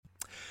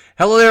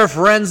Hello there,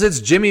 friends.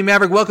 It's Jimmy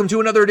Maverick. Welcome to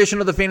another edition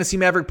of the Fantasy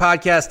Maverick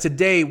Podcast.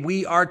 Today,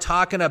 we are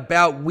talking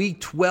about Week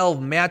 12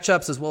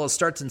 matchups as well as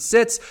starts and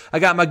sits. I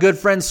got my good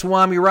friend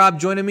Swami Rob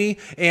joining me,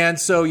 and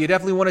so you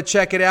definitely want to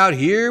check it out.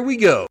 Here we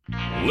go.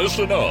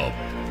 Listen up.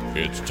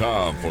 It's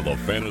time for the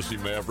Fantasy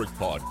Maverick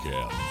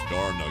Podcast,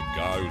 starring the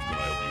guy who's going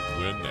to help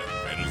you win that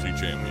fantasy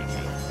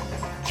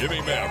championship, Jimmy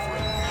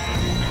Maverick.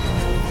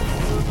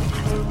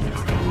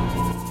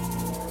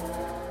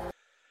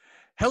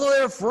 Hello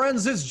there,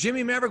 friends. It's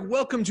Jimmy Maverick.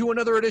 Welcome to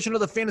another edition of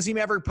the Fantasy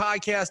Maverick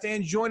Podcast.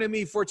 And joining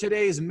me for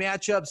today's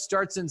matchup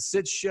starts and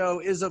sits show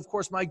is, of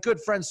course, my good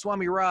friend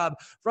Swami Rob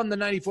from the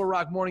 94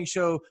 Rock Morning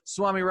Show.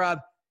 Swami Rob,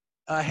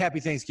 happy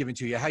Thanksgiving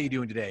to you. How you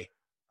doing today?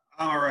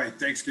 All right.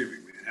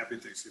 Thanksgiving, man. Happy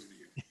Thanksgiving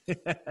to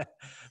you.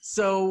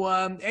 So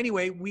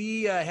anyway,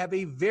 we have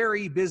a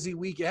very busy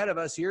week ahead of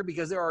us here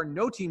because there are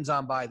no teams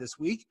on bye this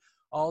week.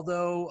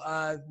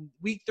 Although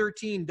Week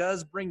 13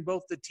 does bring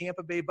both the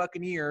Tampa Bay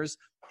Buccaneers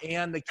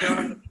and the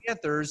Carolina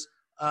Panthers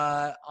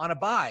on a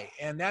bye.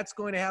 And that's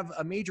going to have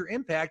a major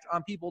impact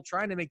on people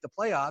trying to make the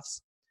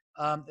playoffs,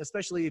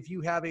 especially if you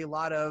have a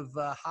lot of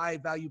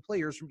high-value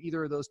players from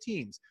either of those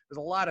teams. There's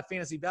a lot of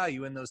fantasy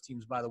value in those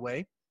teams, by the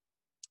way.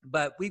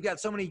 But we've got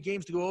so many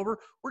games to go over.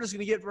 We're just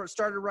going to get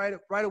started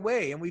right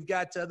away. And we've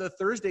got the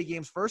Thursday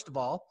games, first of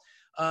all.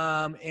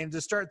 And to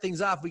start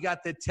things off, we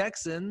got the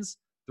Texans,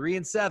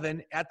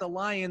 3-7, at the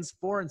Lions,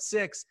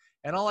 4-6.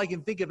 And all I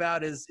can think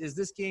about is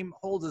this game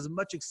holds as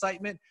much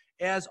excitement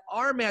as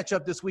our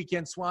matchup this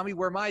weekend, Swami,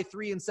 where my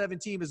 3-7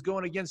 team is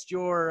going against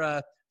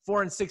your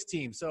 4-6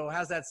 team. So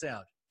how's that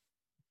sound?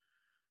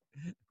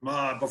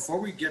 Before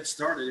we get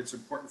started, it's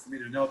important for me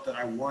to note that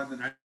I won the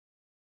 94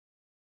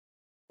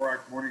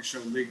 Rock Morning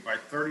Show League by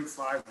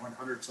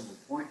 35/100ths of a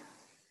point.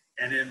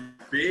 And in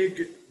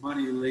Big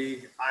Money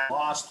League, I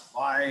lost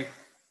by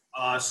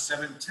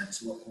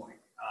 7/10ths of a point.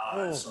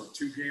 So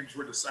two games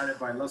were decided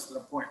by less than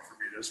a point for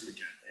me this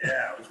weekend.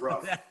 Yeah, it was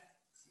rough.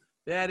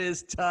 That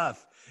is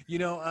tough. You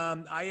know,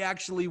 I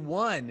actually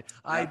won. Yeah.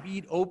 I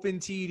beat Open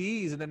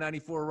TDs in the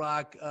 94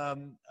 Rock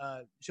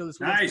show this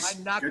week. Nice.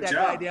 I knocked that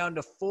guy down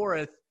to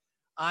 4th.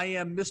 I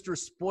am Mr.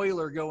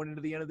 Spoiler going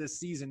into the end of this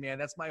season, man.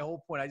 That's my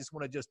whole point. I just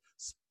want to just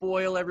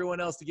spoil everyone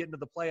else to get into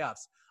the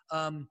playoffs.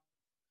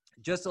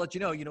 Just to let you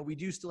know, we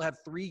do still have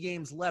 3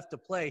 games left to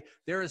play.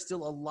 There is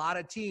still a lot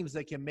of teams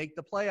that can make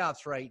the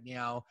playoffs right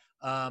now.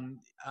 I'm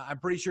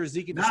pretty sure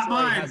Zeke and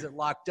Destroy has it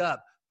locked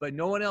up, but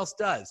no one else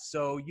does.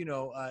 So,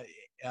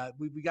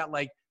 we got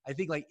I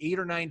think 8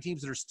 or 9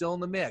 teams that are still in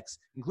the mix,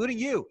 including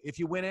you, if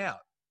you win out.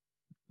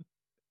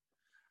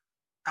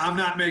 I'm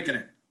not making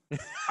it.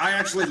 I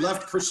actually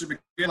left Christian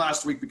McCaffrey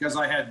last week because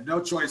I had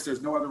no choice.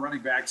 There's no other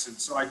running backs, and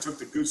so I took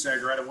the goose egg.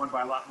 I'd have won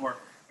by a lot more.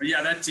 But,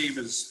 yeah, that team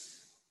is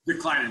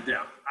declining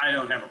down. I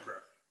don't have a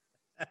prayer.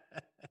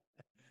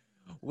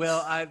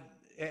 Well, at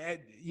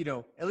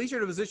least you're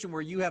in a position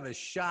where you have a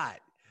shot.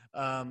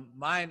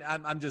 Mine,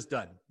 I'm just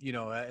done,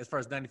 as far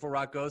as 94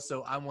 Rock goes.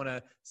 So I want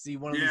to see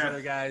one of these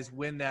other guys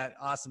win that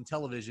awesome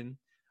television.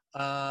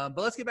 But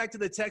let's get back to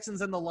the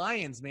Texans and the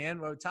Lions, man.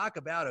 We'll talk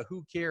about a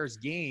who cares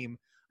game.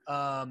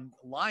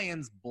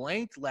 Lions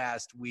blanked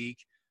last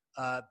week.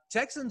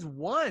 Texans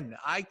won.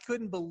 I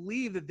couldn't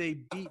believe that they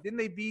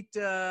beat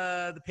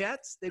the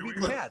Pats? They beat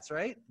the Pats,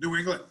 right? New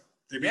England.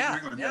 They beat New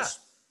England, yes.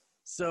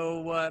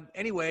 So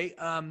anyway,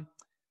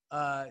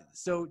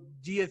 so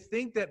do you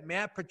think that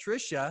Matt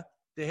Patricia,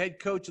 the head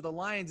coach of the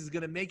Lions, is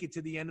going to make it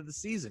to the end of the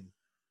season?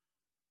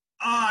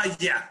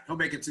 Yeah, he'll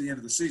make it to the end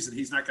of the season.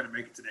 He's not going to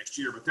make it to next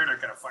year, but they're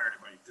not going to fire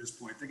anybody at this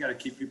point. They got to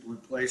keep people in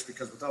place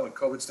because with all the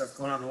COVID stuff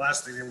going on, the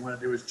last thing they want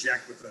to do is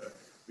jack with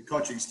the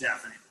coaching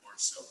staff anymore.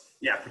 So,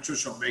 yeah,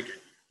 Patricia will make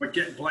it. But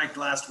getting blanked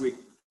last week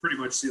pretty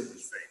much sealed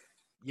his fate.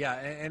 Yeah,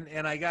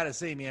 and I got to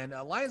say, man,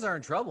 Lions are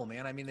in trouble,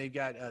 man. I mean, they've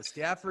got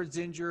Stafford's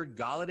injured,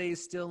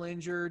 Galladay's still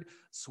injured,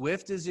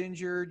 Swift is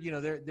injured.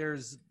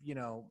 There's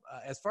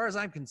as far as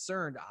I'm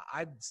concerned,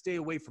 I'd stay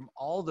away from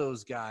all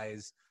those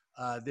guys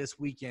this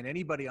weekend,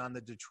 anybody on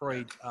the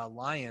Detroit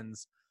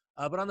Lions.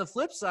 But on the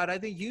flip side, I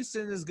think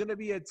Houston is going to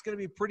be a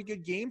pretty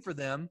good game for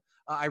them.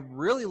 I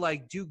really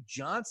like Duke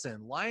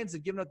Johnson. Lions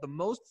have given up the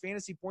most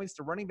fantasy points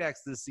to running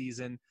backs this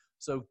season.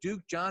 So Duke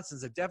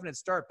Johnson's a definite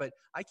start, but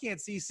I can't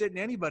see sitting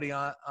anybody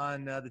on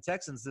the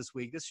Texans this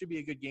week. This should be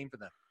a good game for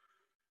them.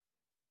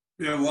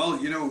 Yeah, well,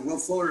 Will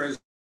Fuller has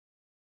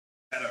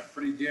had a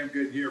pretty damn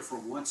good year for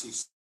once he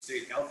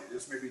stayed healthy.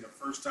 This may be the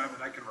first time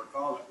that I can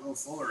recall that Will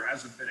Fuller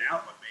hasn't been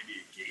out but maybe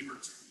a game or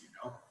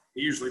two,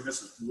 He usually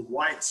misses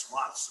wide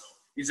swaths, so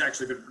he's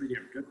actually been pretty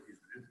damn good when he's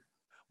been in.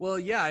 Well,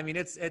 yeah, I mean,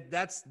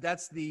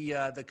 that's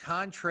the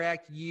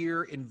contract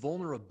year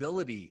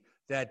invulnerability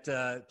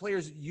that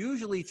players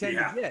usually tend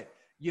to get.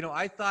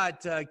 I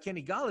thought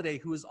Kenny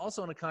Galladay, who is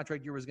also on a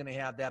contract year, was going to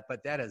have that,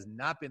 but that has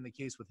not been the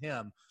case with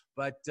him.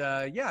 But,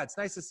 it's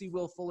nice to see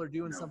Will Fuller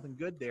doing something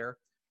good there.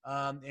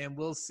 And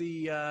we'll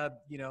see, if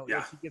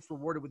he gets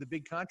rewarded with a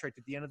big contract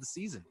at the end of the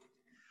season.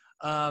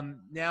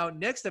 Now,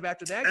 next up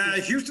after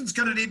that. Houston's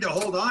going to need to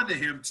hold on to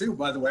him, too,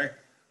 by the way.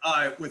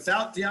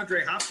 Without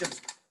DeAndre Hopkins,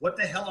 what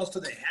the hell else do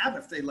they have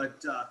if they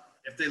let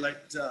if they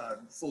let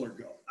Fuller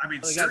go. I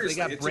mean, They seriously,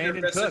 got it's Brandon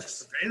in their best Cooks. interest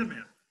to pay the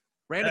man.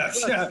 Brandon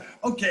Cooks. Yeah,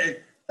 okay,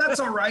 that's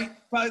all right.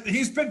 But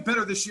he's been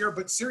better this year.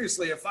 But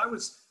seriously, if I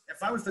was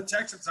the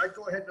Texans, I'd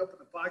go ahead and open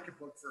the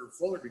pocketbook for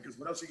Fuller because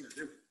what else are you going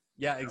to do?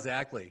 Yeah,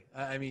 exactly.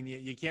 I mean,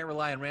 you can't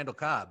rely on Randall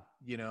Cobb.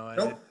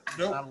 Nope.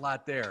 Not a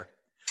lot there.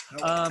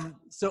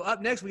 So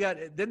up next,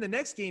 then the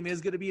next game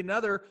is going to be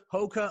another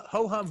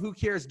ho-hum, who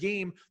cares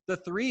game. The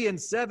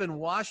 3-7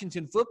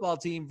 Washington football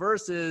team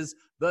versus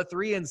the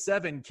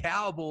 3-7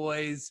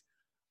 Cowboys.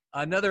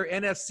 Another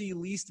NFC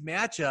least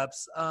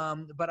matchups.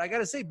 But I got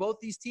to say, both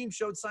these teams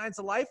showed signs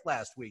of life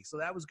last week. So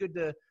that was good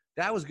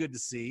to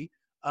see.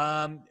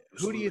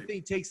 Who do you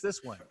think takes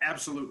this one?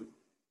 Absolutely.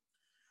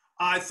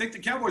 I think the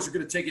Cowboys are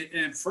going to take it.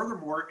 And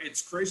furthermore,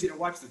 it's crazy to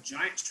watch the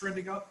Giants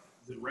trending up.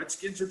 The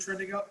Redskins are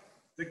trending up.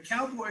 The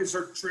Cowboys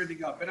are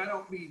trending up. And I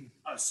don't mean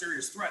a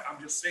serious threat.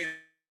 I'm just saying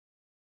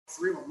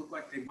three of them look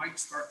like they might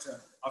start to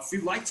 – a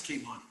few lights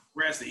came on,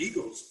 whereas the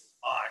Eagles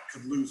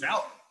could lose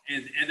out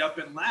and end up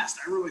in last.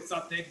 I really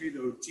thought they'd be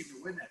the team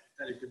to win that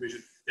pathetic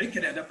division. They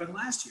could end up in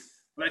last here.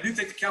 But I do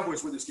think the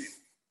Cowboys win this game.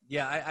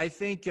 Yeah, I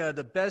think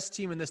the best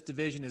team in this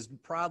division is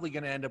probably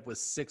going to end up with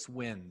 6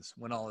 wins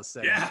when all is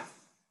said. Yeah.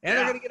 And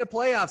they're going to get a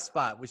playoff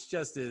spot, which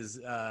just is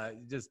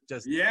just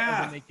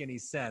doesn't make any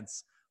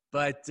sense.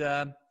 But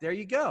there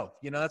you go.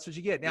 That's what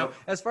you get. Now,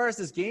 as far as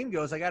this game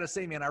goes, I got to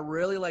say, man, I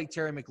really like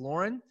Terry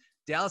McLaurin.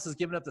 Dallas has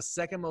given up the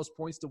second most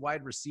points to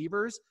wide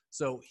receivers.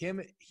 So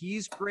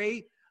he's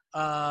great.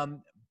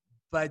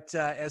 But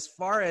as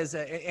far as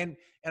and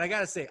I got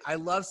to say, I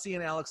love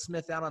seeing Alex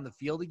Smith out on the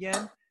field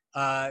again.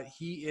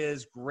 He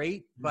is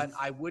great, but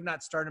I would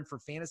not start him for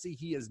fantasy.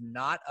 He is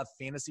not a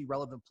fantasy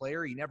relevant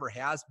player. He never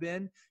has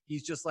been.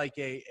 He's just like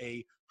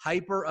a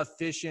hyper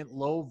efficient,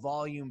 low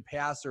volume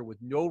passer with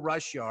no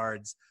rush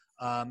yards.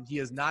 He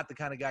is not the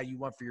kind of guy you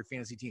want for your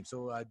fantasy team.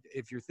 So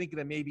if you're thinking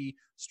of maybe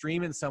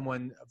streaming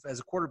someone as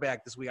a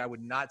quarterback this week, I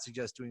would not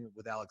suggest doing it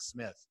with Alex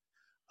Smith.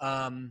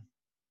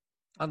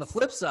 On the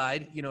flip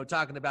side,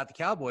 talking about the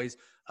Cowboys,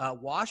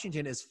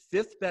 Washington is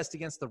 5th best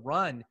against the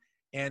run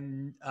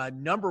and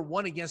number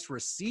 1 against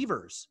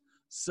receivers.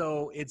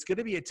 So it's going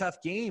to be a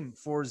tough game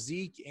for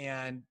Zeke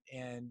and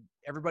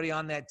everybody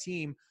on that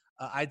team.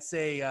 I'd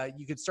say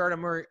you could start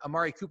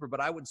Amari Cooper, but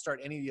I wouldn't start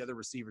any of the other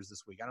receivers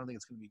this week. I don't think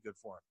it's going to be good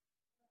for him.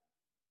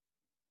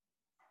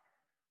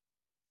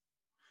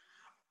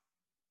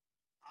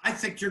 I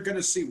think you're going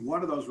to see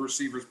one of those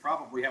receivers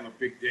probably have a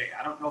big day.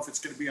 I don't know if it's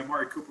going to be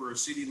Amari Cooper or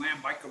CeeDee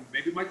Lamb.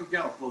 Maybe Michael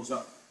Gallup blows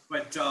up.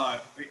 But,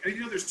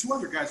 there's 2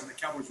 other guys in the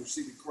Cowboys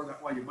receiving core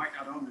that while you might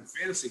not own in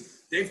fantasy,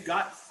 they've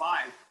got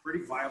 5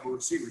 pretty viable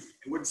receivers.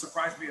 It wouldn't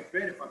surprise me a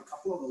bit if a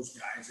couple of those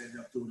guys end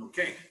up doing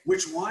okay.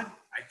 Which one?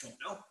 I don't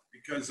know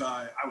because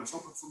I was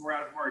hoping for more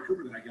out of Amari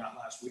Cooper than I got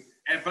last week.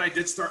 But I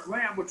did start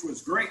Lamb, which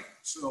was great.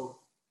 So,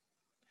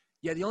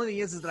 yeah, the only thing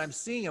is that I'm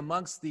seeing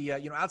amongst the,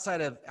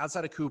 outside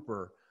of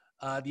Cooper,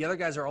 the other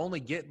guys are only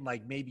getting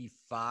like maybe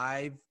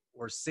 5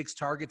 or 6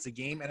 targets a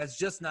game, and it's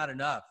just not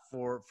enough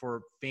for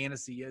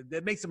fantasy.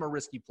 That makes him a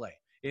risky play.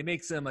 It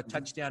makes him a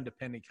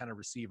touchdown-dependent kind of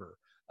receiver.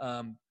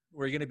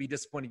 Where you're going to be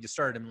disappointed you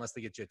started him unless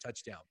they get you a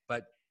touchdown.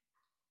 But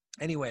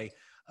anyway,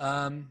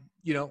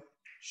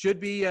 should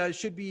be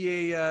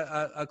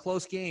a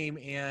close game.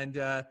 And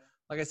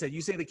like I said,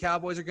 you say the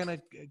Cowboys are going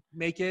to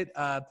make it.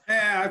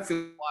 I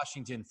feel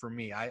Washington for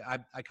me. I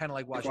kind of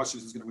like Washington.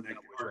 Washington's going to win that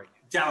game. Right.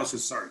 Dallas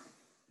is sorry.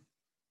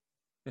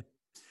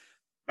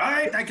 All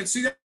right, I can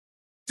see that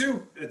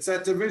too. It's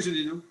that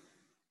division,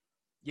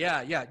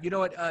 Yeah. You know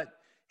what?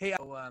 Hey,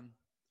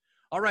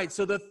 all right.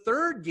 So the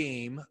third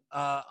game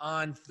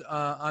on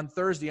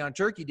Thursday on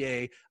Turkey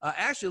Day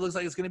actually looks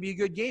like it's going to be a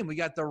good game. We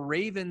got the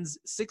Ravens,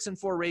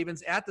 6-4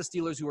 Ravens at the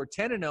Steelers, who are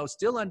 10-0,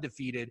 still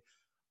undefeated.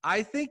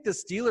 I think the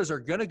Steelers are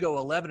going to go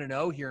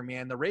 11-0 here,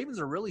 man. The Ravens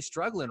are really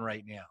struggling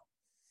right now.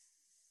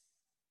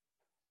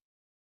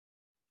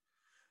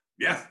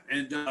 Yeah,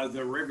 and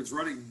the Ravens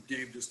running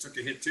game just took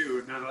a hit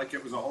too. Not like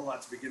it was a whole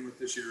lot to begin with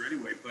this year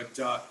anyway. But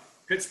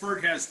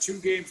Pittsburgh has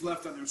 2 games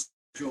left on their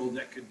schedule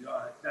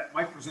that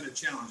might present a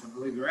challenge. I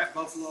believe they're at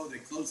Buffalo. They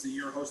closed the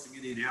year hosting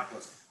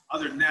Indianapolis.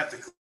 Other than that, the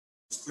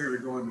is clearly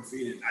going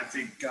undefeated. I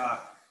think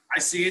I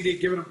see Indy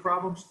giving them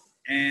problems,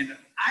 and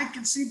I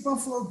can see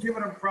Buffalo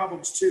giving them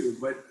problems too.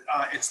 But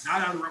it's not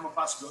out of the realm of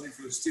possibility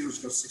for the Steelers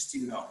to go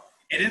 16-0.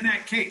 And in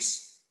that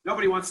case,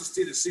 nobody wants to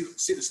see the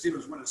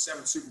Steelers win a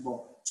 7th Super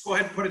Bowl. Let's go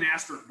ahead and put an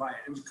asterisk by it.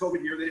 It was a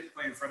COVID year. They didn't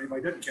play in front of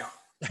anybody. Doesn't count.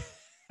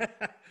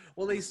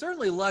 Well, they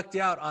certainly lucked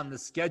out on the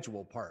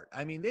schedule part.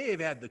 I mean, they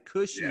have had the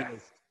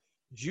cushiest,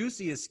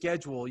 juiciest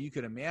schedule you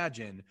could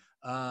imagine.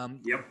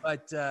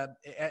 But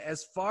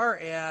as far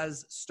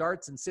as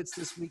starts and sits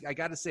this week, I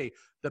got to say,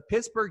 the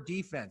Pittsburgh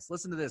defense,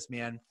 listen to this,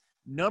 man,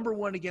 number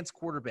 1 against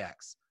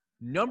quarterbacks,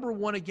 number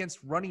 1 against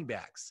running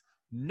backs,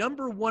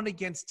 number 1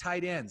 against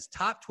tight ends,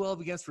 top 12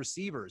 against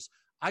receivers.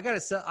 I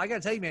gotta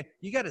tell you, man,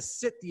 you got to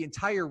sit the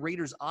entire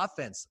Raiders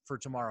offense for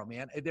tomorrow,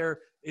 man.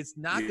 It's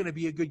not going to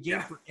be a good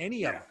game for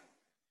any of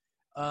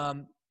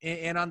them.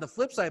 And on the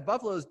flip side,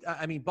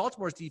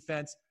 Baltimore's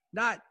defense,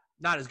 not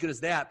not as good as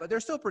that, but they're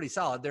still pretty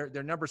solid.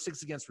 They're number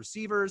 6 against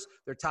receivers.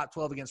 They're top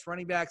 12 against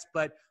running backs.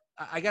 But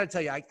I got to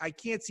tell you, I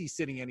can't see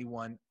sitting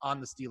anyone on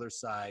the Steelers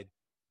side.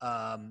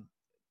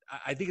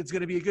 I think it's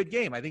going to be a good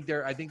game. I think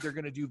they're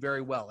going to do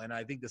very well, and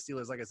I think the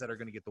Steelers, like I said, are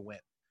going to get the win.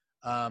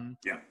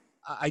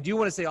 I do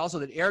want to say also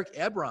that Eric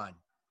Ebron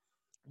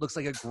looks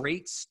like a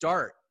great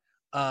start.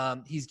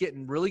 He's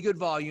getting really good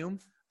volume.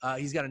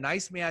 He's got a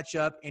nice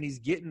matchup, and he's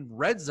getting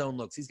red zone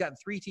looks. He's gotten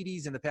 3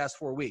 TDs in the past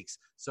 4 weeks.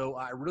 So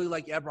I really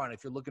like Ebron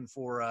if you're looking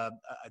for a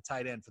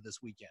tight end for this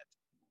weekend.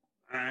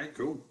 All right,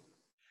 cool.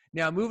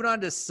 Now, moving on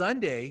to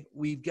Sunday,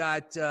 we've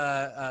got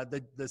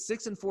the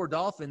 6-4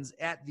 Dolphins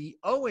at the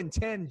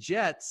 0-10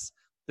 Jets,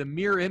 the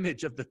mirror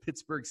image of the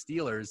Pittsburgh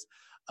Steelers.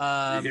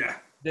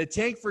 The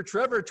Tank for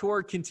Trevor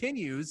tour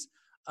continues,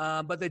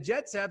 but the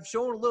Jets have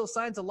shown a little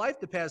signs of life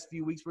the past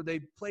few weeks where they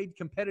played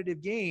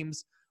competitive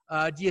games.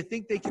 Do you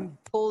think they can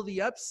pull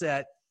the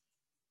upset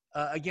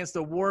against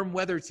a warm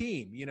weather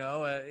team,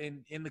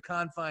 in the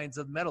confines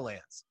of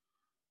Meadowlands?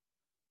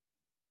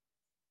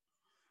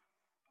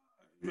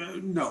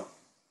 No.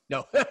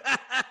 No.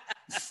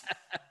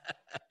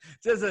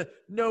 Says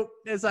nope,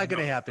 it's not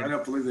going to happen. I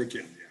don't believe they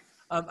can.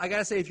 Yeah. I got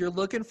to say, if you're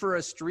looking for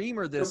a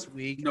streamer this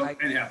week,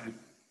 ain't happening.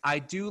 I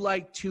do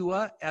like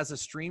Tua as a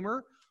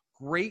streamer.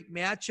 Great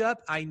matchup.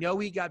 I know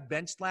he got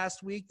benched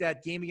last week.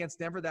 That game against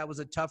Denver, that's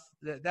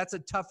a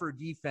tougher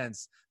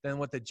defense than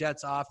what the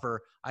Jets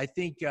offer. I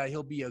think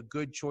he'll be a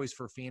good choice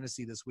for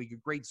fantasy this week. A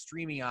great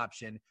streaming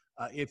option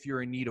if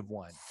you're in need of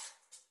one.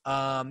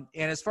 And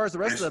as far as the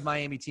rest of the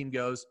Miami team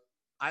goes,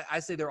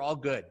 I say they're all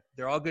good.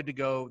 They're all good to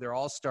go. They're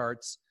all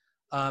starts.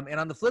 And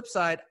on the flip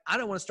side, I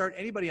don't want to start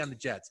anybody on the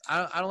Jets.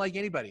 I don't like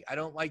anybody. I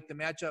don't like the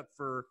matchup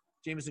for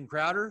Jamison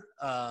Crowder.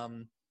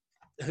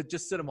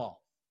 Just sit them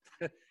all.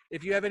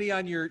 If you have any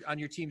on your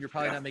team, you're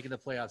probably not making the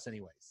playoffs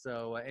anyway.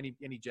 So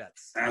any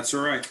Jets. That's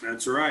all right.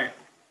 That's all right.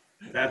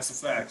 That's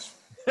the facts.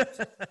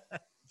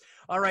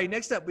 All right.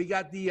 Next up, we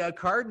got the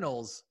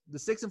Cardinals, the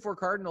 6-4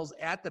 Cardinals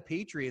at the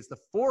Patriots, the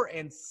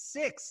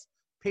 4-6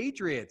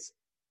 Patriots.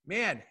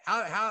 Man,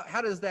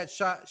 how does that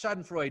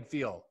Schadenfreude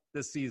feel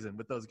this season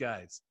with those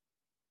guys?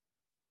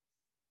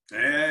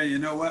 Yeah, you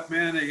know what,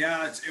 man?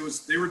 Yeah, it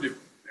was. They were due.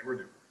 They were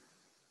due.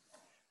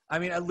 I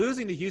mean,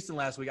 losing to Houston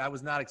last week, I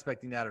was not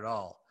expecting that at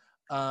all.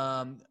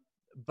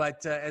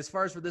 But as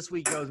far as for this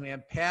week goes,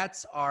 man,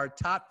 Pats are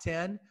top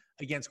 10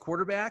 against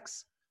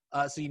quarterbacks.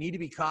 So you need to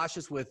be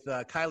cautious with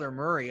Kyler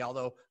Murray,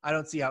 although I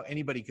don't see how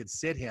anybody could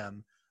sit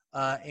him.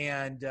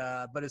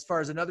 But as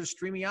far as another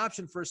streaming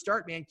option for a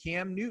start, man,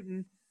 Cam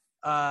Newton,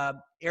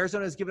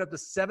 Arizona has given up the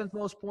 7th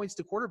most points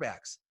to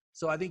quarterbacks.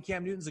 So I think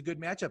Cam Newton's a good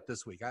matchup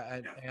this week.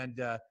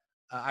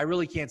 I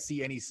really can't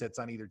see any sits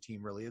on either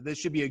team, really. This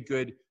should be a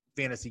good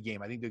fantasy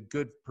game. I think they're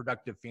good,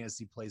 productive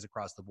fantasy plays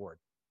across the board.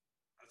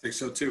 I think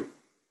so, too.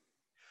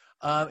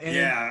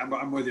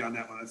 I'm with you on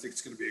that one. I think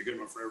it's going to be a good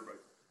one for everybody.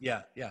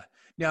 Yeah.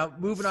 Now,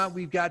 moving on,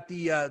 we've got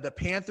the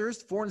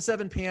Panthers,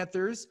 4-7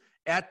 Panthers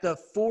at the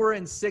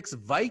 4-6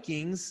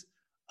 Vikings.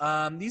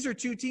 These are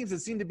two teams that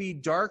seem to be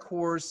dark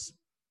horse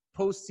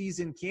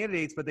postseason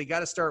candidates, but they got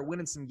to start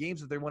winning some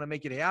games if they want to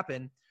make it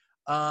happen.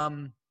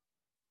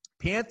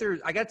 Panthers,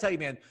 I got to tell you,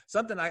 man,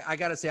 something I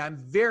got to say, I'm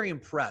very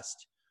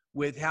impressed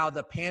with how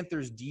the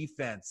Panthers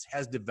defense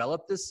has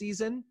developed this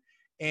season.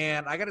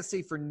 And I got to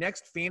say, for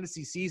next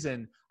fantasy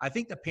season, I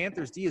think the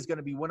Panthers D is going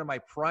to be one of my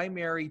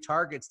primary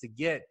targets to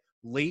get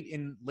late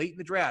in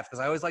the draft, because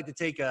I always like to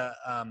take a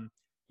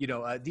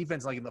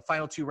defense like in the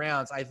final 2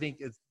 rounds. I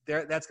think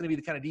that's going to be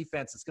the kind of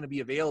defense that's going to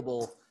be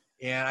available,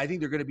 and I think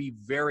they're going to be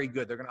very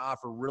good. They're going to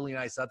offer really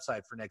nice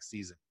upside for next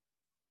season.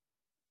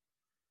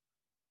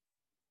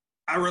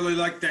 I really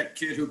like that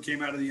kid who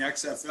came out of the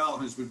XFL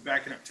and has been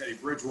backing up Teddy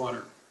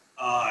Bridgewater.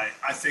 I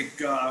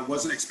think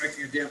wasn't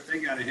expecting a damn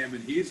thing out of him,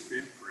 and he's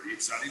been pretty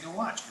exciting to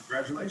watch.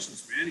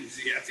 Congratulations, man.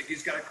 I think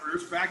he's got a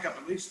career's backup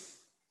at least.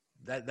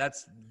 That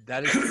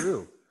is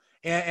true.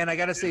 And I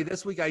got to say,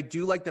 this week I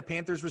do like the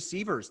Panthers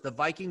receivers. The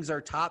Vikings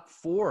are top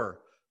 4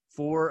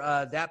 for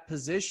that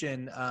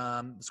position,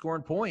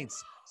 scoring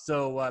points.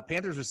 So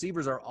Panthers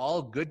receivers are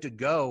all good to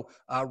go.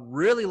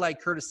 Really like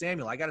Curtis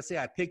Samuel. I got to say,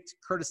 I picked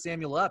Curtis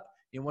Samuel up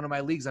in one of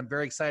my leagues. I'm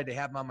very excited to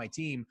have him on my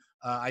team.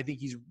 I think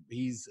he's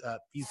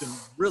been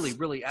really,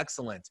 really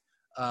excellent,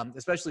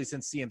 especially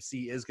since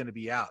CMC is going to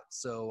be out.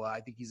 So I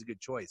think he's a good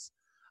choice.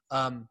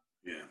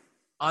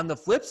 On the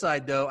flip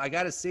side, though, I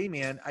got to say,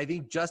 man, I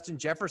think Justin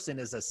Jefferson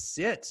is a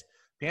sit.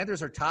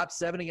 Panthers are top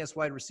 7 against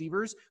wide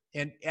receivers,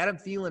 and Adam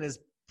Thielen is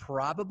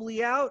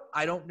probably out.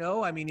 I don't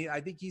know. I mean,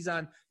 I think he's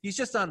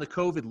just on the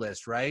COVID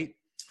list, right?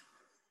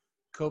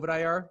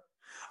 COVID IR?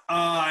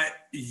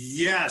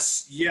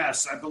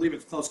 Yes. I believe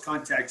it's close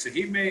contact. So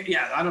he may,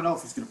 I don't know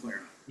if he's going to play or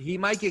not. He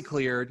might get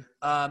cleared.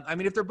 I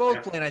mean, if they're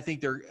both playing, I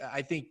think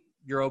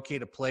you're okay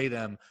to play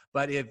them.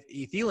 But if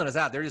Thielen is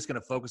out, they're just going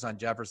to focus on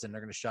Jefferson.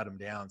 They're going to shut him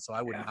down. So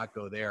I would not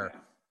go there.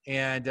 Yeah.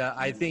 And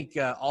I think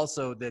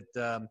also that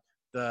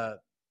the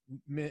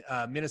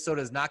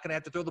Minnesota is not going to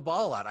have to throw the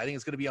ball a lot. I think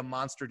it's going to be a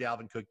monster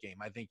Dalvin Cook game.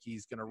 I think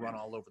he's going to run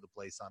all over the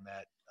place on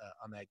that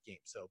game.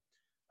 So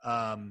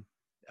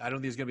I don't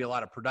think there's going to be a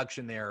lot of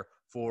production there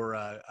for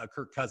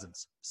Kirk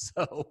Cousins.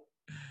 So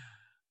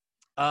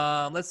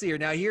let's see here.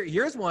 Now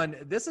here's one.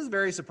 This is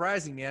very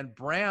surprising, man.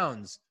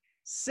 Browns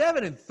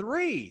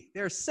 7-3.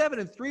 They're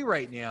 7-3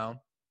 right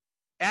now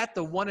at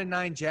the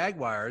 1-9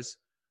 Jaguars.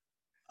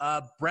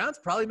 Browns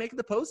probably making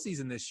the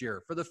postseason this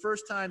year for the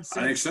first time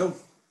since I think so.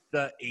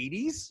 The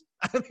 80s.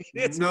 I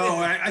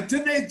mean,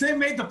 didn't they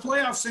made the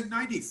playoffs in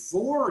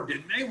 '94,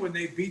 didn't they? When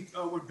they beat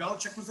when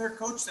Belichick was their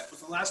coach, that was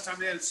the last time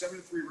they had a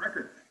 7-3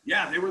 record.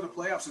 Yeah, they were in the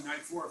playoffs in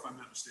 '94, if I'm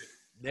not mistaken.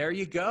 There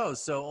you go.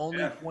 So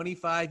only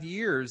 25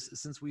 years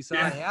since we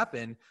saw it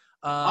happen.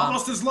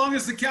 Almost as long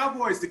as the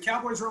Cowboys. The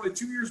Cowboys are only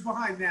 2 years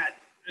behind that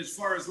as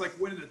far as like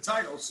winning the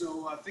title.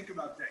 So think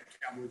about that,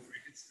 Cowboys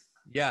fans.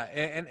 Yeah,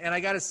 and I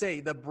got to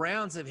say, the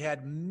Browns have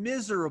had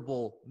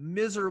miserable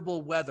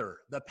weather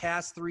the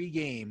past 3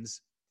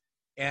 games,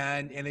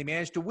 and they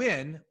managed to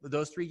win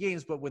those 3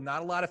 games, but with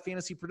not a lot of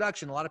fantasy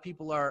production. A lot of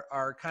people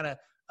are kind of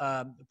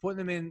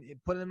putting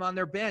them on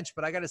their bench.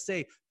 But I got to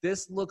say,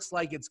 this looks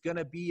like it's going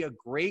to be a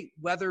great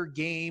weather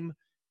game,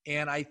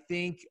 and I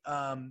think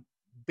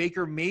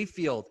Baker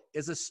Mayfield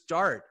is a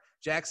start.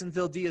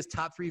 Jacksonville D is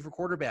top 3 for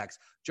quarterbacks.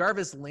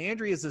 Jarvis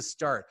Landry is a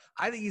start.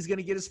 I think he's going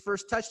to get his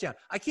first touchdown.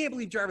 I can't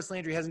believe Jarvis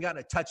Landry hasn't gotten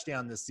a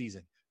touchdown this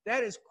season.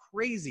 That is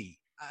crazy.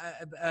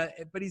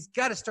 But he's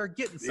got to start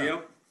getting some.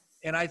 Yep.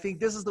 And I think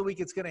this is the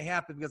week it's going to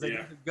happen because I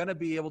think they're going to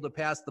be able to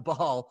pass the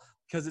ball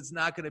because it's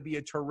not going to be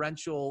a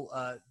torrential,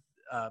 a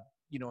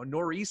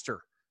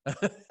nor'easter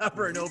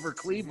over and over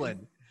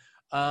Cleveland.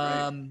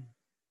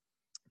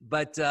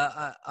 But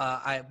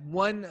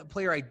one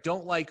player I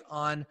don't like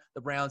on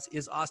the Browns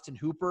is Austin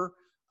Hooper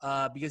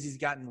because he's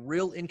gotten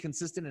real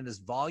inconsistent in his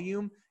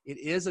volume. It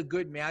is a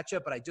good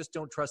matchup, but I just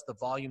don't trust the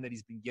volume that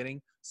he's been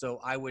getting. So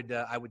I would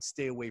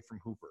stay away from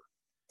Hooper.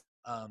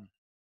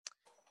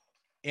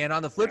 And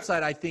on the flip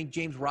side, I think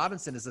James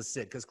Robinson is a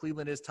sit because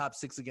Cleveland is top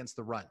 6 against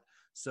the run.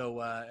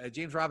 So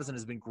James Robinson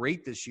has been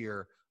great this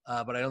year,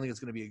 but I don't think it's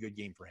going to be a good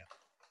game for him.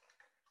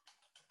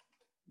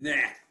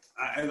 Nah,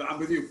 I'm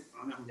with you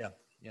on that one. Yeah.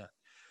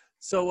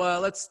 So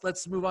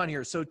let's move on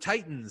here. So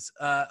Titans.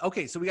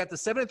 Okay, so we got the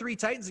 7-3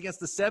 Titans against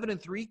the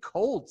 7-3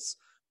 Colts.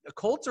 The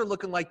Colts are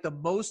looking like the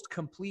most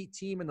complete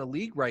team in the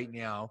league right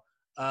now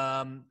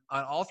on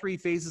all 3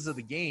 phases of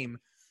the game.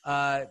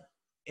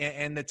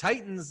 And the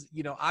Titans,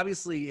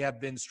 obviously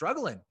have been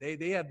struggling.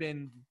 They have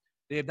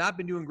not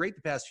been doing great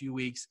the past few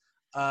weeks.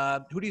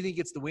 Who do you think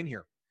gets the win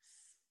here?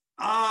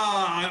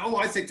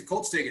 I think the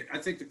Colts take it. I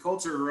think the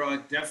Colts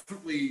are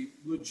definitely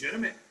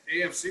legitimate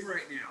AFC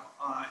right now.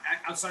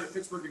 Outside of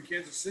Pittsburgh and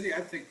Kansas City,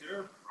 I think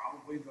they're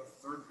probably the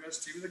 3rd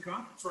best team in the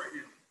conference right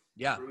now.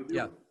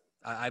 Yeah.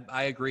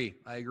 I agree.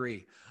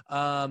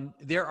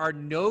 There are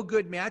no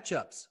good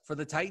matchups for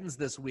the Titans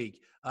this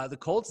week. The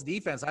Colts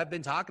defense, I've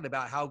been talking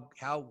about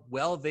how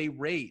well they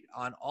rate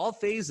on all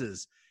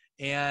phases,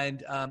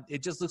 and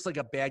it just looks like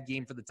a bad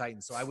game for the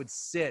Titans. So I would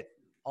sit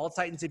all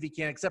Titans if you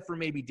can, except for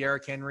maybe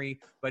Derrick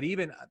Henry. But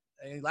even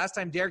last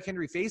time Derrick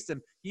Henry faced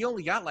him, he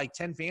only got like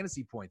 10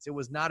 fantasy points. It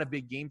was not a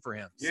big game for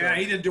him. Yeah,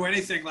 he didn't do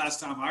anything last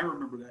time. I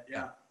remember that,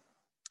 yeah.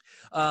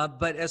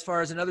 But as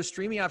far as another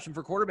streaming option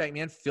for quarterback,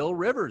 man, Phil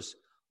Rivers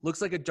looks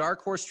like a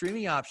dark horse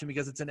streaming option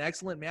because it's an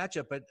excellent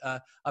matchup. But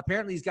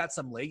apparently he's got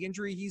some leg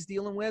injury he's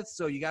dealing with,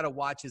 so you got to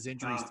watch his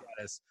injury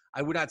status.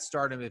 I would not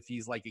start him if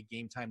he's like a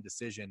game-time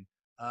decision.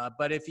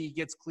 But if he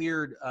gets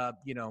cleared,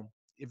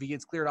 if he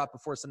gets cleared off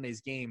before Sunday's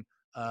game,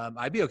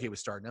 I'd be okay with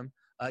starting him,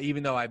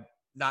 even though I'm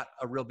not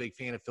a real big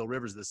fan of Phil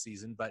Rivers this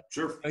season. But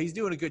sure, he's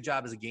doing a good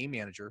job as a game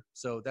manager,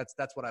 so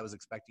that's what I was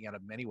expecting out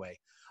of him anyway.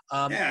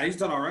 He's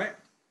done all right.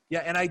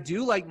 Yeah, and I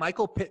do like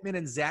Michael Pittman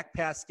and Zach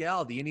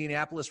Pascal, the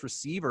Indianapolis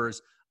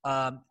receivers,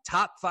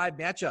 top 5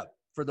 matchup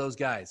for those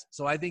guys.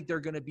 So I think they're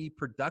going to be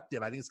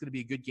productive. I think it's going to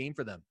be a good game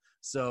for them.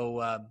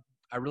 So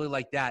I really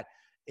like that.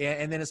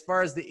 And then as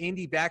far as the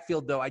Indy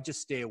backfield, though, I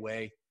just stay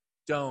away.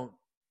 Don't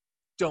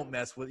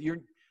mess with your.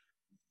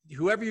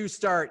 Whoever you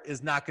start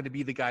is not going to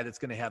be the guy that's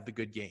going to have the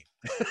good game.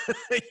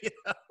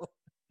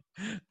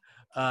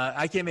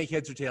 I can't make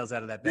heads or tails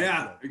out of that.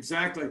 Yeah,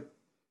 exactly.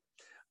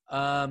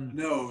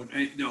 No.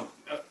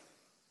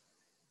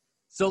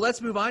 So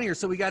let's move on here.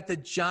 So we got the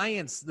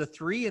Giants, the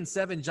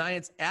 3-7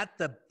 Giants at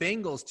the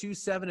Bengals,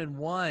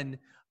 2-7-1.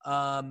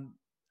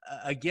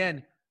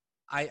 Again,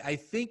 I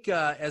think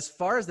as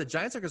far as the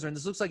Giants are concerned,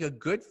 this looks like a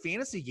good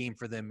fantasy game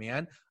for them,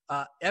 man.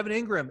 Evan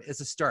Ingram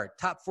is a start,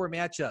 top 4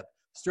 matchup.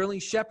 Sterling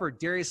Shepard,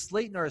 Darius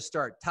Slayton are a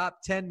start, top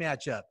 10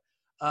 matchup.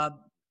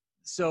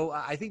 So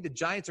I think the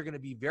Giants are going to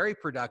be very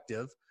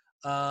productive.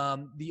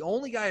 The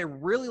only guy I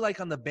really like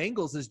on the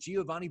Bengals is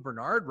Giovanni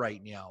Bernard right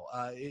now.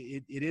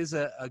 It is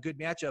a good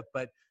matchup,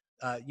 but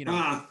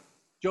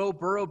Joe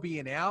Burrow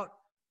being out,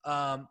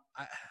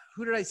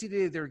 who did I see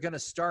today they're going to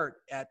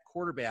start at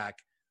quarterback?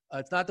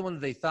 It's not the one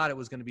that they thought it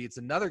was going to be. It's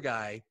another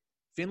guy,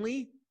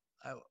 Finley.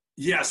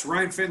 Yes,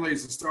 Ryan Finley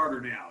is the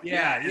starter now.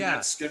 Yeah.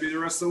 That's going to be the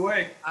rest of the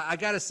way. I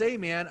got to say,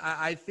 man,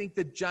 I think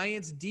the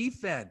Giants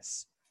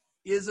defense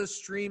is a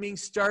streaming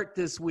start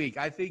this week.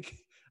 I think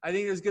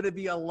there's going to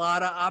be a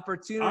lot of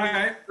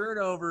opportunity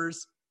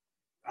turnovers.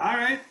 All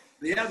right.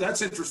 Yeah,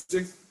 that's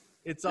interesting.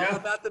 It's all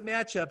about the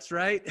matchups,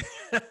 right?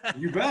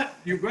 You bet.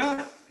 You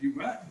bet. You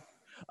bet.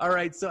 All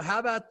right. So how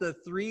about the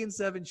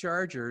 3-7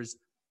 Chargers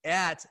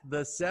at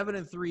the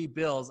 7-3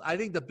 Bills? I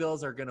think the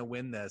Bills are going to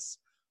win this.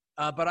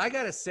 But I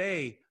got to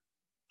say,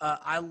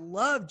 I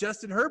love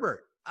Justin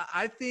Herbert.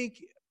 I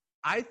think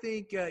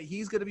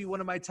he's going to be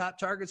one of my top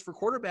targets for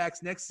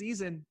quarterbacks next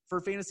season for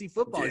fantasy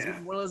football. He's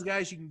one of those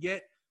guys you can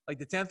get like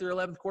the 10th or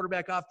 11th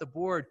quarterback off the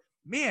board.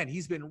 Man,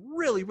 he's been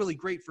really, really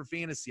great for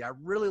fantasy. I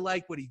really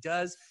like what he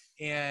does,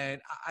 and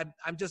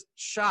I'm just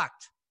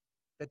shocked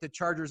that the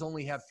Chargers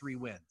only have 3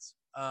 wins.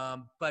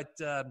 But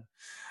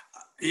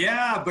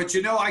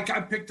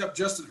I picked up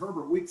Justin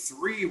Herbert week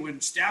 3 when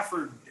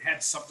Stafford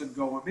had something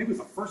going. Maybe it was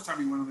the first time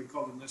he went on the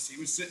call list. He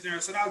was sitting there. I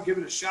said, I'll give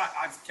it a shot.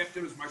 I've kept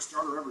him as my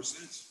starter ever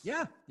since.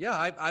 Yeah.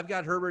 I've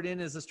got Herbert in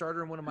as a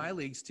starter in one of my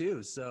leagues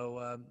too.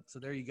 So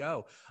there you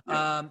go.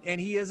 Yeah. And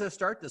he is a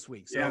start this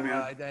week. So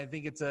I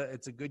think it's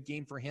a good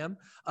game for him.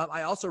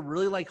 I also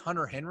really like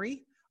Hunter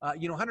Henry.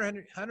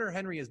 Hunter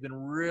Henry has been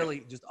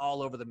really just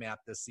all over the map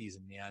this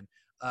season, man.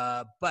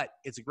 But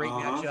it's a great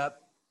matchup.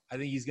 I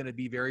think he's going to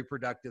be very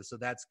productive, so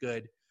that's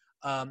good.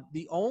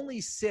 The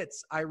only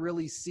sits I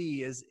really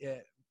see is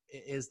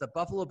the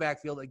Buffalo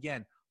backfield.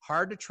 Again,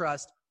 hard to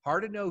trust,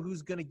 hard to know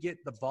who's going to get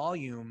the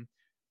volume.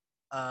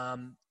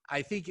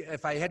 I think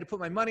if I had to put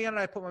my money on it,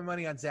 I'd put my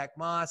money on Zach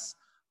Moss,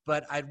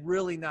 but I'd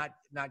really not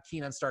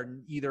keen on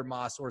starting either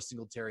Moss or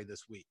Singletary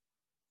this week.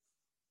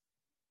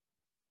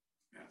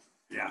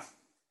 Yeah,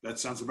 that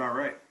sounds about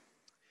right.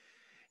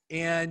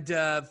 And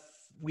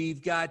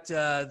we've got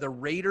the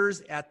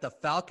Raiders at the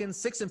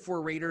Falcons,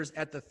 6-4 Raiders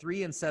at the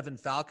 3-7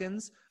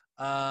 Falcons.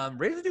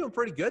 Raiders are doing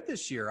pretty good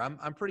this year.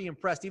 I'm pretty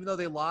impressed, even though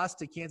they lost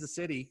to Kansas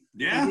City.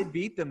 Yeah. They did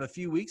beat them a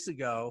few weeks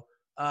ago.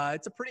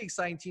 It's a pretty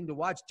exciting team to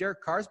watch.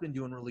 Derek Carr's been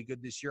doing really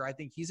good this year. I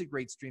think he's a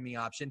great streaming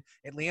option.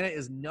 Atlanta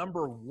is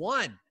number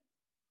 1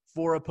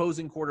 for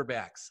opposing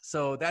quarterbacks.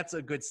 So that's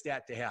a good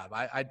stat to have.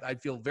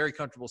 I'd feel very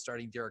comfortable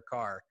starting Derek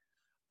Carr.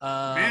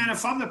 Man,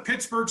 if I'm the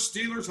Pittsburgh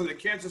Steelers or the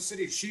Kansas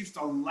City Chiefs,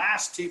 the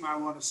last team I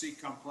want to see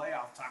come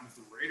playoff time is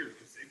the Raiders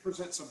because they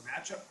present some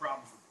matchup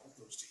problems for both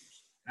those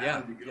teams.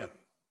 That would be good.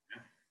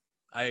 Yeah.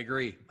 I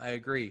agree.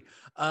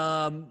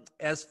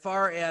 As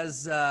far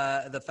as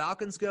the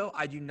Falcons go,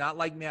 I do not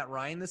like Matt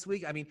Ryan this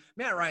week. I mean,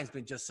 Matt Ryan's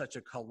been just such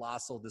a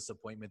colossal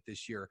disappointment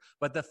this year.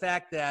 But the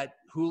fact that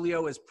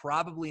Julio is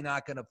probably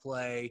not going to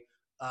play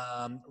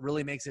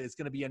really makes it's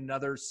going to be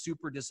another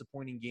super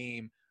disappointing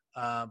game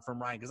from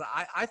Ryan, because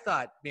I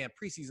thought, man,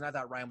 preseason, I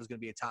thought Ryan was going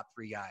to be a top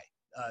 3 guy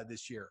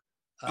this year.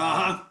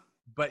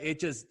 But it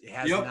just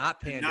has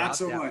not panned out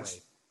so that much.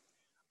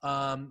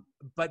 way.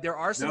 But there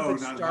are some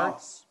good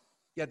starts.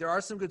 Yeah, there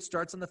are some good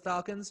starts on the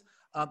Falcons.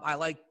 I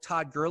like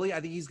Todd Gurley. I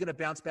think he's going to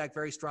bounce back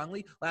very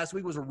strongly. Last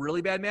week was a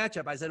really bad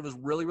matchup. I said it was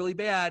really, really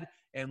bad,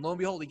 and lo and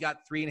behold, he got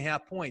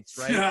 3.5 points,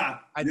 right? Yeah.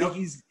 I think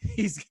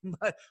he's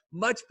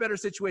much better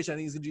situation. I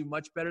think he's going to do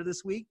much better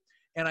this week.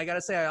 And I got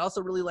to say, I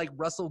also really like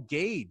Russell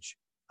Gage.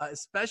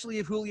 Especially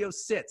if Julio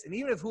sits. And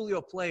even if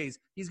Julio plays,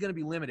 he's going to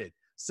be limited.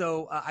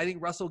 So I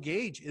think Russell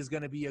Gage is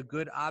going to be a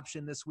good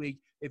option this week.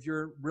 If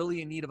you're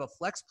really in need of a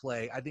flex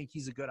play, I think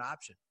he's a good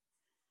option.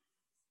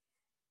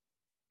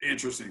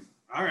 Interesting.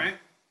 All right.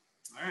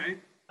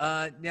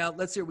 Now,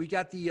 let's see. We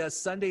got the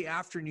Sunday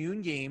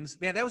afternoon games.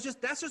 Man, that's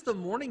just the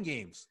morning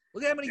games.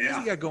 Look at how many games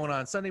we got going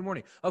on Sunday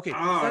morning. Okay,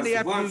 Sunday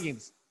afternoon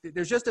games.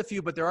 There's just a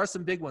few, but there are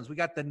some big ones. We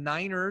got the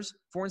Niners,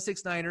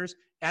 4-6 Niners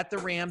at the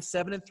Rams,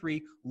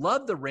 7-3.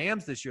 Love the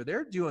Rams this year.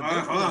 They're doing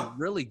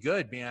really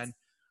good, man.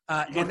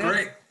 And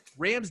then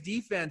Rams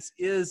defense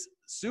is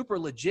super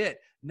legit.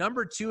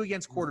 Number 2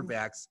 against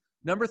quarterbacks,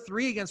 number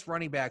 3 against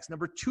running backs,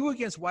 number 2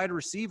 against wide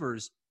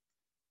receivers.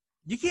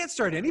 You can't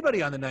start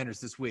anybody on the Niners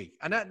this week.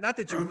 Not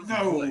that you're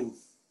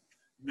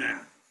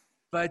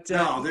But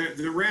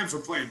the Rams are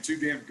playing too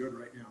damn good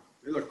right now.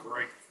 They look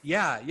great.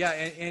 Yeah,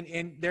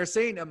 and they're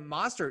saying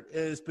Mostert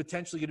is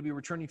potentially going to be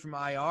returning from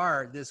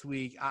IR this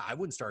week. I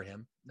wouldn't start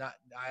him.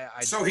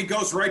 So he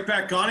goes right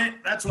back on it?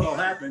 That's what'll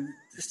happen.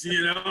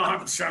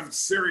 I'm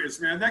serious,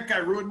 man. That guy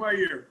ruined my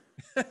year.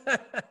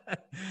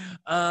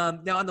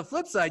 Now, on the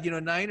flip side,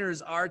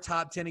 Niners are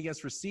top 10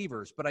 against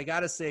receivers, but I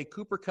got to say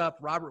Cooper Kupp,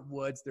 Robert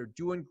Woods, they're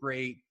doing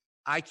great.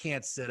 I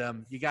can't sit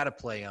them. You got to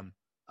play them.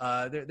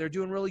 They're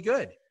doing really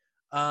good.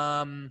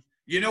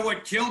 You know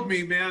what killed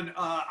me, man?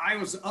 I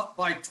was up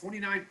by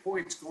 29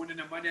 points going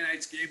into Monday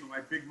night's game in my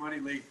big money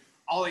league.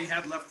 All he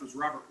had left was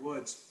Robert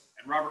Woods,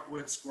 and Robert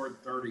Woods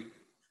scored 30.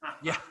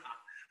 Yeah.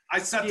 I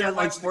sat there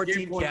like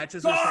 14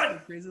 catches.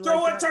 God,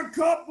 throw it to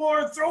Kupp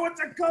more. Throw it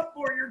to Kupp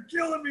more. You're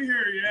killing me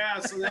here. Yeah.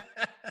 So that.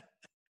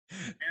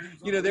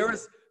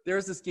 there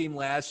was this game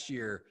last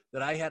year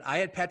that I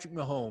had Patrick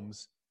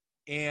Mahomes,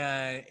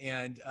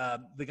 and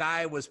the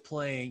guy I was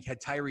playing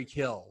had Tyreek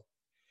Hill.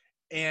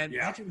 And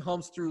Patrick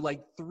Mahomes threw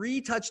like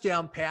 3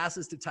 touchdown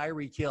passes to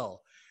Tyreek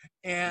Hill.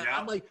 And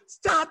I'm like,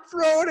 stop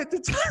throwing it to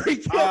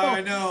Tyreek Hill.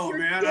 I know,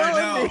 man. I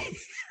know.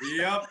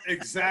 Yep,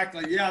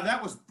 exactly. Yeah,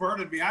 that was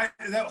burning me.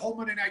 That whole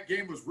Monday night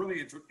game was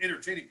really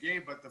entertaining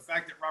game, but the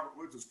fact that Robert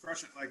Woods was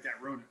crushing it like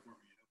that ruined it for me.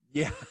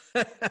 Yeah.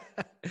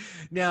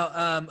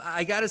 Now,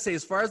 I got to say,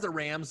 as far as the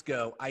Rams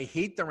go, I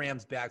hate the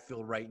Rams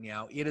backfield right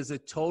now. It is a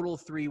total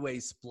three-way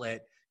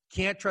split.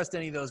 Can't trust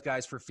any of those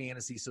guys for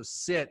fantasy, so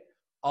sit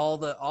all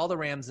the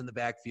Rams in the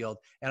backfield.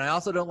 And I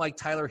also don't like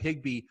Tyler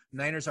Higbee.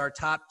 Niners are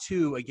top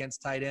 2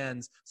 against tight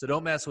ends, so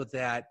don't mess with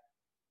that.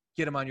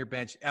 Get him on your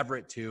bench.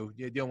 Everett, too.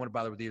 You don't want to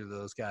bother with either of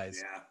those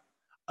guys.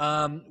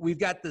 Yeah. We've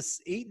got the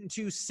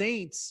 8-2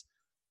 Saints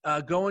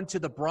going to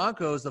the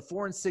Broncos, the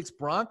 4-6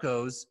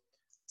 Broncos.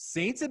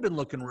 Saints have been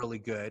looking really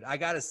good. I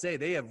got to say,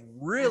 they have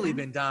really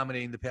been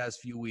dominating the past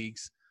few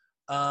weeks.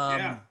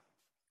 That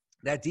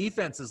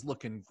defense is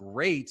looking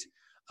great.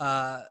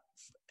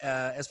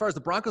 As far as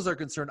the Broncos are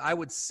concerned, I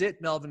would sit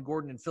Melvin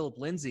Gordon and Phillip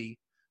Lindsay.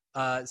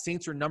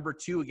 Saints are number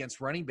 2 against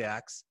running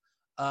backs.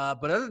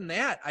 But other than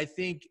that, I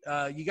think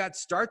you got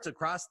starts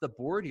across the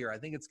board here. I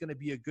think it's going to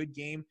be a good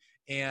game.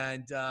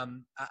 And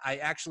I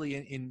actually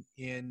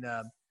in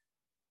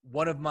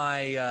one of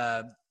my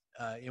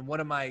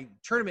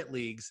tournament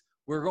leagues,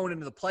 we're going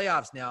into the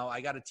playoffs now.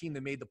 I got a team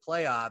that made the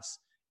playoffs,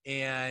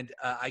 and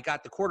I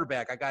got the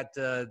quarterback. I got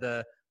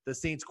the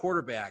Saints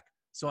quarterback,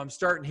 so I'm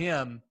starting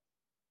him.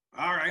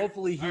 All right.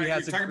 Hopefully he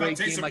has a great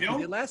game like he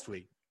did last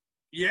week.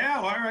 Yeah,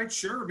 well, all right,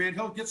 sure, man.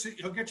 He'll get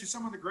you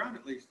some on the ground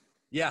at least.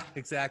 Yeah,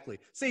 exactly.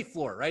 Safe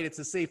floor, right? It's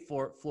a safe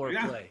floor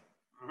play.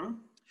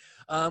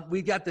 Uh-huh.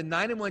 We've got the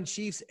 9-1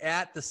 Chiefs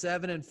at the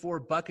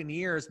 7-4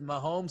 Buccaneers.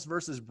 Mahomes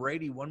versus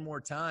Brady one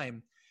more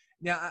time.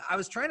 Now, I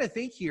was trying to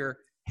think here.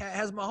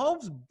 Has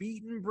Mahomes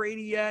beaten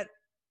Brady yet?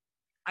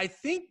 I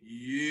think.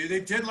 Yeah, they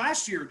did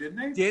last year, didn't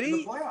they? Did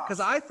he? Because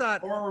I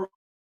thought.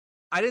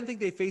 I didn't think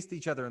they faced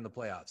each other in the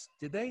playoffs.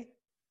 Did they?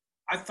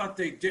 I thought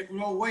they did.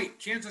 No, wait.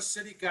 Kansas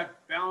City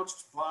got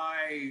bounced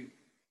by.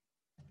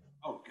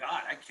 Oh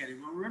God, I can't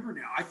even remember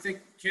now. I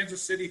think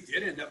Kansas City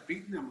did end up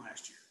beating them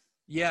last year.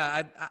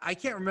 Yeah, I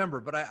can't remember,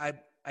 but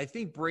I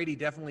think Brady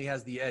definitely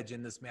has the edge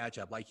in this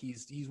matchup. Like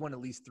he's won at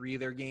least 3 of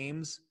their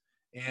games,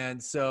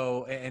 and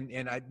so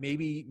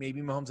maybe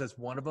Mahomes has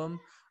one of them.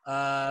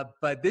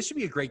 But this should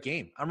be a great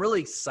game. I'm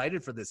really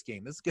excited for this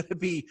game. This is going to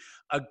be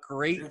a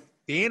great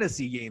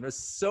fantasy game. There's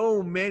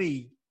so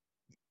many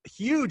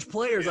huge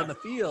players on the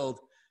field,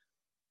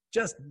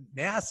 just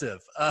massive.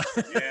 No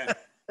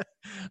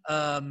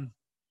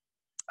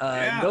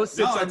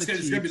sits on the Chiefs.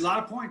 It's going to be a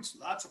lot of points.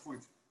 Lots of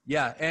points.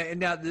 Yeah, and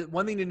now the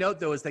one thing to note,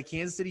 though, is that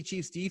Kansas City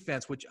Chiefs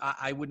defense, which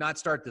I would not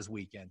start this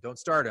weekend. Don't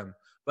start them.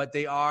 But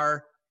they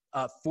are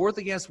 4th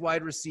against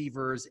wide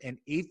receivers and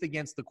 8th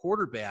against the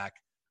quarterback.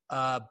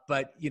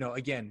 But,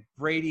 again,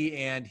 Brady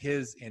and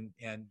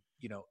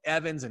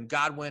Evans and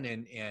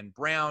Godwin and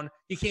Brown,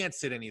 you can't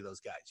sit any of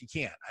those guys. You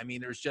can't. I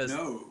mean,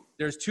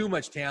 there's too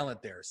much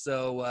talent there.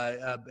 So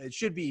it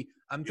should be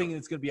 – I'm thinking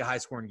it's going to be a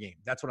high-scoring game.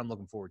 That's what I'm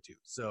looking forward to.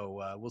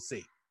 So we'll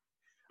see.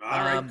 All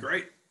right,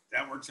 great.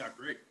 That works out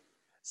great.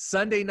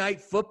 Sunday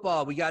Night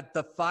Football. We got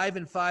the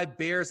 5-5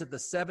 Bears at the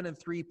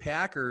 7-3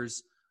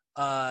 Packers.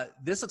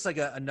 This looks like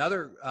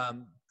another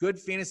good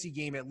fantasy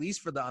game, at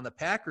least on the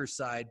Packers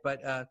side.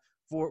 But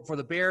for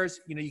the Bears,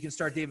 you can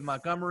start David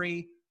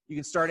Montgomery. You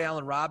can start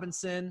Allen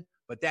Robinson,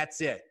 but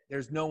that's it.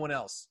 There's no one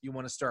else you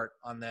want to start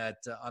on that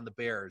on the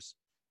Bears.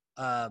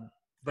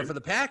 But for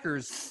the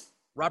Packers,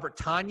 Robert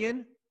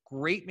Tonyan,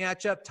 great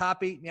matchup,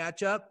 top 8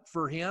 matchup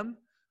for him.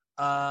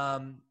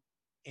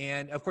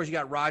 And, of course, you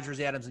got Rodgers,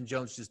 Adams, and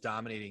Jones just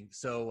dominating.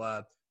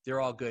 So they're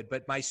all good.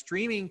 But my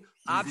streaming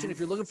option, if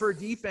you're looking for a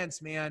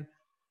defense, man,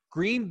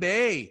 Green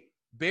Bay,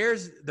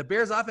 the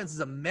Bears offense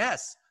is a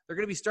mess. They're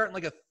going to be starting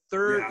like a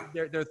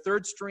their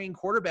third-string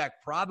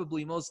quarterback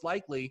probably, most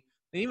likely.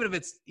 And even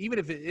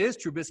if it is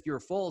Trubisky or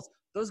Foles,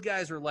 those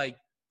guys are like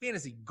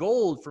fantasy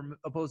gold from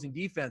opposing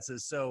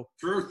defenses. So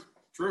Truth.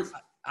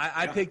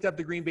 I picked up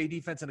the Green Bay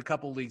defense in a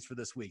couple leagues for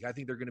this week. I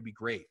think they're going to be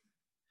great.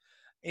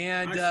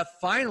 And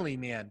finally,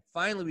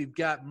 we've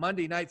got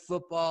Monday Night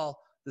Football,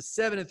 the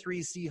 7-3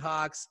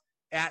 Seahawks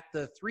at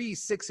the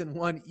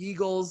 3-6-1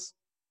 Eagles.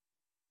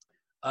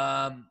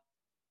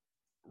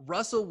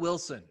 Russell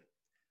Wilson,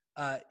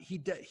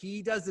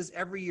 he does this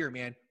every year,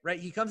 man. Right?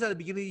 He comes out at the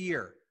beginning of the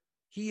year.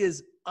 He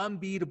is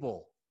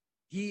unbeatable.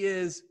 He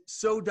is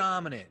so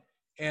dominant,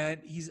 and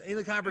he's in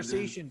the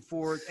conversation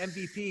for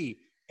MVP.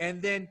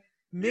 And then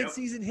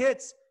midseason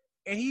hits,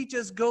 and he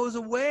just goes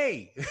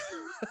away.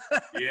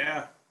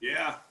 Yeah.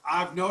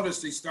 I've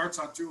noticed he starts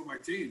on 2 of my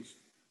teams.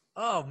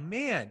 Oh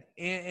man,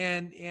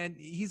 and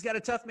he's got a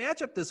tough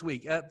matchup this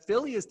week.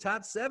 Philly is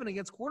top 7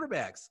 against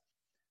quarterbacks.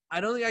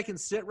 I don't think I can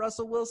sit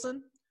Russell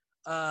Wilson,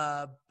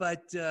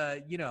 but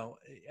I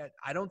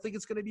don't think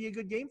it's going to be a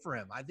good game for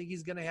him. I think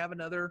he's going to have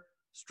another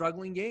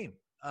struggling game.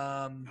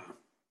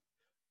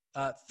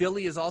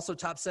 Philly is also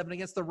top 7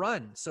 against the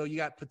run, so you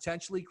got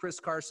potentially Chris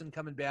Carson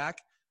coming back.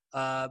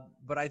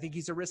 But I think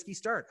he's a risky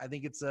start. I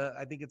think it's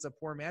a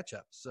poor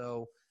matchup.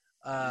 So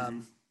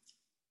on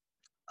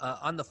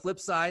the flip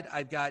side,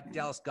 I've got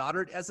Dallas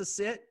Goedert as a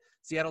sit.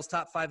 Seattle's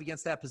top 5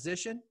 against that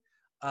position.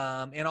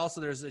 And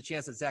also there's a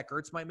chance that Zach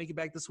Ertz might make it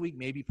back this week,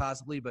 maybe,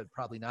 possibly, but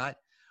probably not.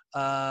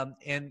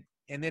 And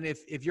then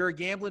if you're a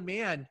gambling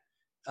man,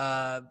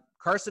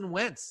 Carson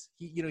Wentz,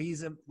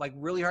 he's like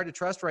really hard to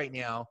trust right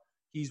now.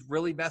 He's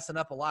really messing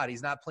up a lot.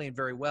 He's not playing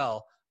very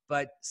well.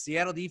 But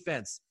Seattle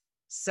defense,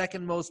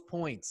 second most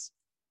points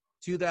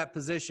to that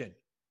position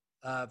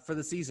for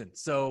the season.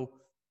 So,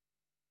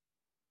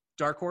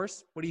 dark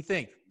horse, what do you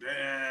think?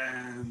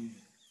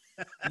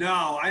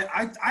 No,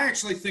 I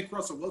actually think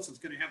Russell Wilson's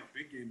going to have a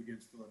big game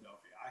against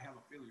Philadelphia. I have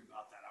a feeling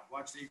about that. I've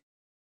watched the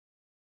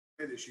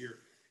Eagles this year,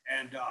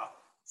 and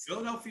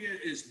Philadelphia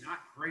is not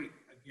great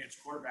against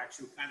quarterbacks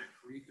who kind of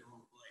create their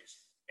own plays.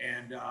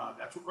 And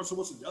that's what Russell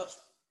Wilson does.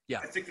 Yeah.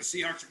 I think the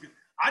Seahawks are good.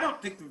 I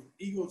don't think the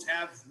Eagles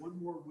have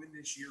one more win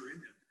this year in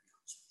them.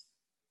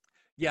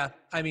 Yeah,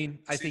 I mean,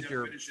 I think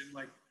you're finishing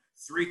like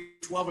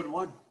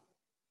 3-12-1.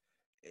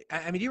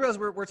 I mean, you realize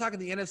we're talking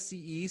the NFC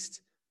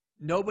East.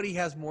 Nobody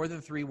has more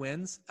than 3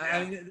 wins. Yeah.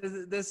 I mean,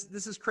 this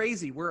is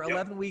crazy. We're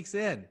 11 weeks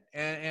in,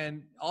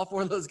 and all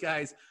 4 of those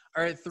guys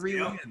are at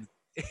 3 wins.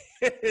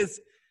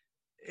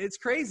 It's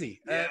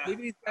crazy. Yeah,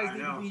 maybe these guys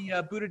need to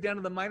be booted down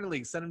to the minor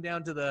leagues, send them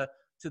down to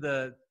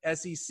the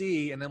SEC,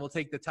 and then we'll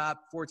take the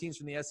top 4 teams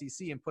from the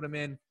SEC and put them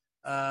in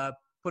the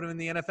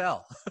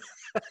NFL.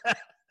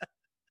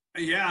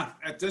 Yeah,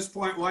 at this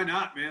point, why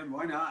not, man?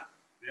 Why not?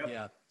 Yep.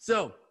 Yeah.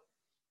 So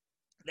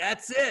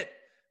that's it.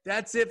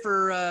 That's it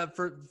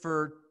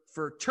for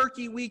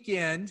Turkey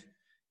weekend,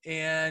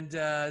 and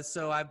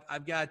so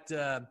I've got.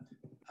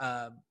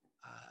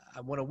 I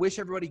want to wish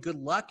everybody good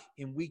luck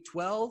in Week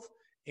 12,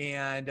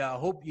 and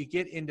hope you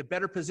get into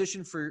better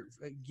position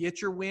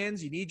get your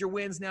wins. You need your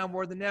wins now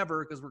more than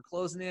ever because we're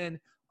closing in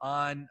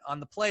on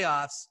the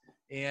playoffs,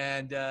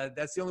 and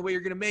that's the only way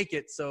you're going to make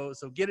it. So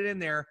get it in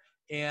there,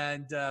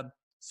 and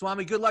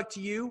Swami, good luck to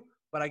you.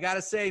 But I got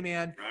to say,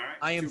 man,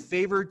 I am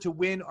favored to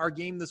win our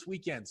game this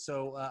weekend.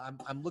 So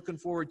I'm looking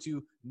forward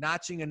to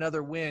notching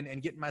another win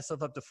and getting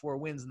myself up to 4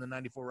 wins in the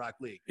 94 Rock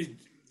League.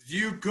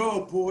 You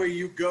go, boy.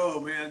 You go,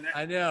 man.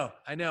 I know.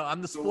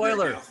 I'm the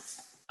spoiler.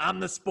 I'm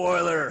the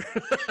spoiler.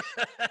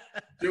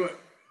 Do it.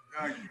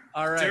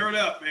 All right. Tear it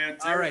up, man.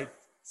 All right.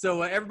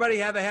 So everybody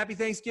have a happy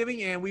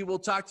Thanksgiving, and we will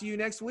talk to you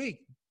next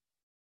week.